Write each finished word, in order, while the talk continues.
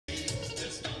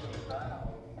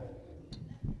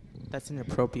That's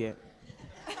inappropriate.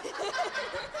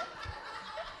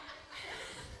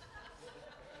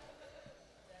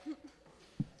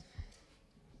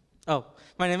 Oh,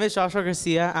 my name is Joshua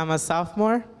Garcia. I'm a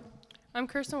sophomore. I'm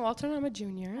Kirsten Walton. I'm a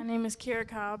junior. My name is Kira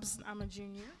Cobbs. I'm a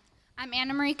junior. I'm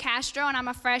Anna Marie Castro, and I'm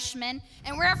a freshman.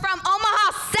 And we're from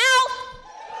Omaha South!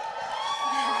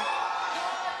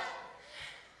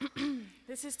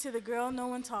 This is to the girl no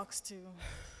one talks to.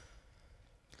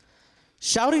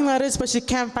 Shouting letters, but she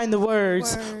can't find the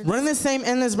words. Running the same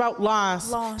endless route,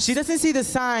 lost. She doesn't see the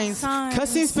signs.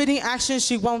 Cussing, spitting actions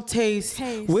she won't taste.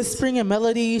 Whispering a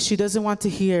melody she doesn't want to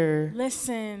hear.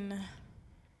 Listen,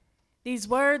 these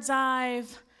words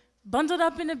I've bundled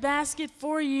up in a basket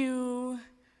for you,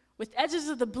 with edges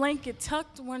of the blanket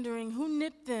tucked, wondering who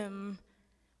nipped them,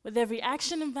 with every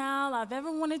action and vowel I've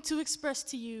ever wanted to express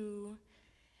to you,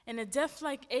 and a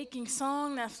death-like aching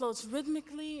song that floats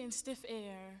rhythmically in stiff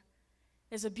air.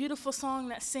 Is a beautiful song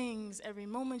that sings every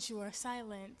moment you are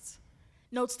silent.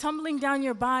 Notes tumbling down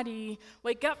your body.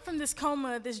 Wake up from this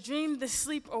coma, this dream, this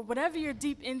sleep, or whatever you're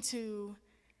deep into.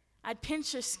 I'd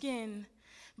pinch your skin,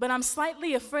 but I'm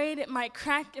slightly afraid it might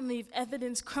crack and leave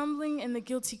evidence crumbling in the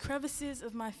guilty crevices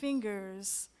of my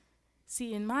fingers.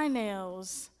 See, in my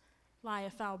nails lie a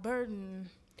foul burden.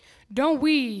 Don't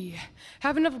we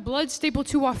have enough blood stapled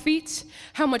to our feet?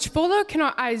 How much fuller can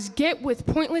our eyes get with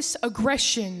pointless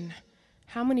aggression?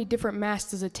 How many different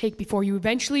masks does it take before you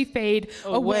eventually fade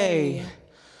away?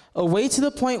 Away to the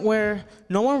point where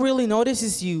no one really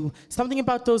notices you. Something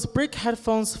about those brick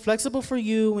headphones, flexible for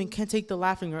you and can't take the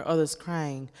laughing or others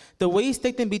crying. The way you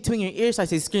stick them between your ears, I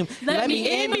say scream, let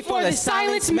me in before the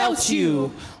silence melts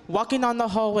you. Walking down the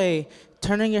hallway,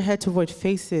 turning your head to avoid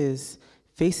faces.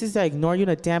 Faces that ignore you in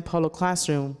a damp hollow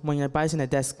classroom when your body's in a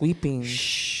desk weeping.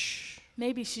 Shh.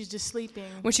 Maybe she's just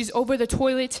sleeping. When she's over the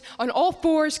toilet, on all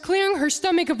fours, clearing her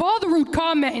stomach of all the rude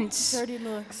comments. Dirty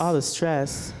looks. All the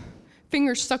stress.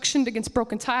 Fingers suctioned against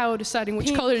broken tile, deciding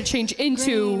which color to change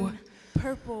into. Green,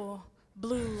 purple,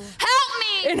 blue.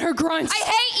 Help me! In her grunts. I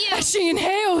hate you! As she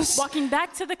inhales. Walking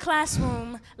back to the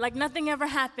classroom like nothing ever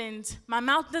happened. My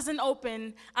mouth doesn't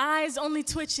open, eyes only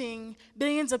twitching.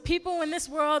 Billions of people in this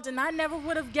world, and I never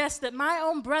would have guessed that my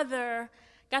own brother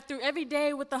got through every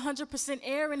day with 100%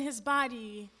 air in his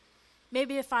body.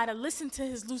 Maybe if I'd have listened to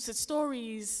his lucid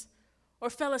stories or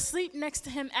fell asleep next to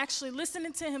him, actually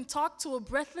listening to him talk to a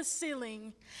breathless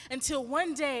ceiling until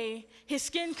one day his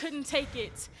skin couldn't take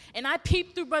it. And I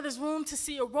peeped through brother's room to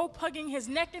see a rope hugging his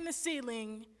neck in the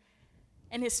ceiling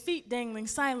and his feet dangling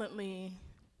silently.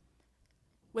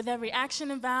 With every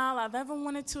action and vowel I've ever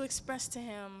wanted to express to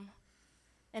him,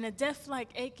 and a death-like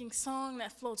aching song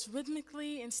that floats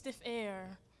rhythmically in stiff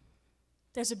air.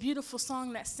 There's a beautiful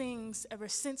song that sings ever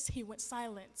since he went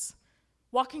silent.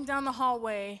 Walking down the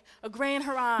hallway, a gray in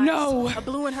her eyes, a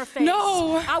blue in her face.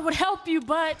 No! I would help you,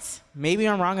 but... Maybe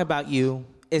I'm wrong about you.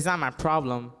 It's not my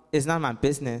problem. It's not my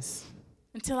business.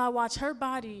 Until I watch her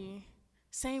body,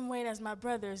 same weight as my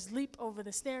brother's, leap over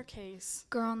the staircase.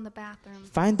 Girl in the bathroom.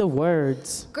 Find the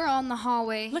words. Girl in the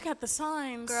hallway. Look at the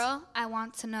signs. Girl, I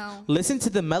want to know. Listen to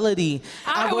the melody.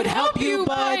 I would help you,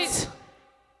 but...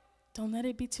 Don't let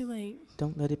it be too late.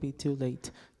 Don't let it be too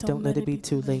late. Don't let it be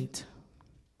too late.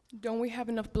 Don't we have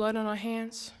enough blood on our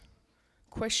hands?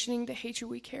 Questioning the hatred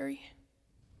we carry?